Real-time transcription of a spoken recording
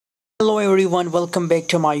everyone, welcome back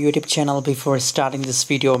to my YouTube channel. Before starting this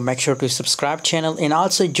video, make sure to subscribe channel and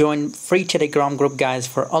also join free Telegram group guys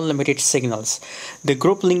for unlimited signals. The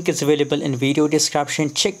group link is available in video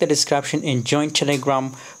description. Check the description and join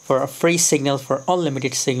Telegram for a free signal for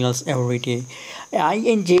unlimited signals every day.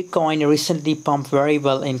 INJ coin recently pumped very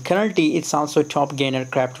well and currently it's also top gainer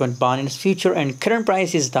crypto on Binance Future, and current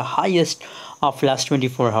price is the highest of last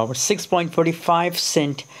 24 hours. 6.45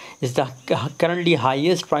 cent is the currently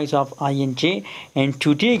highest price of INJ, and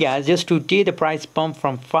today guys, just today the price pumped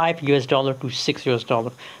from $5 to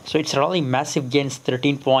 $6. So it's really massive gains,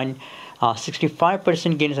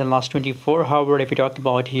 13.65% gains in last 24 hours. If you talk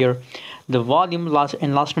about here the volume last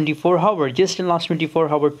 24 hours, just in last 24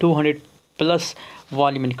 hours 200 plus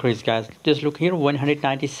volume increase guys. Just look here,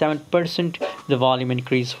 197% the volume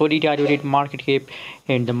increase, 40 diluted market cap,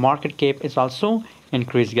 and the market cap is also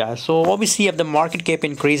increased guys. So obviously if the market cap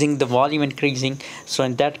increasing, the volume increasing, so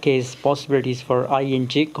in that case possibilities for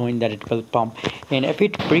INJ coin that it will pump, and if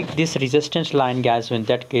it break this resistance line guys, so in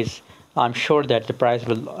that case I'm sure that the price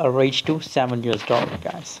will reach to $7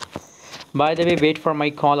 guys. By the way, wait for my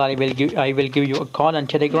call. I will give you a call on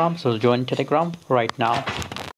Telegram, so join Telegram right now.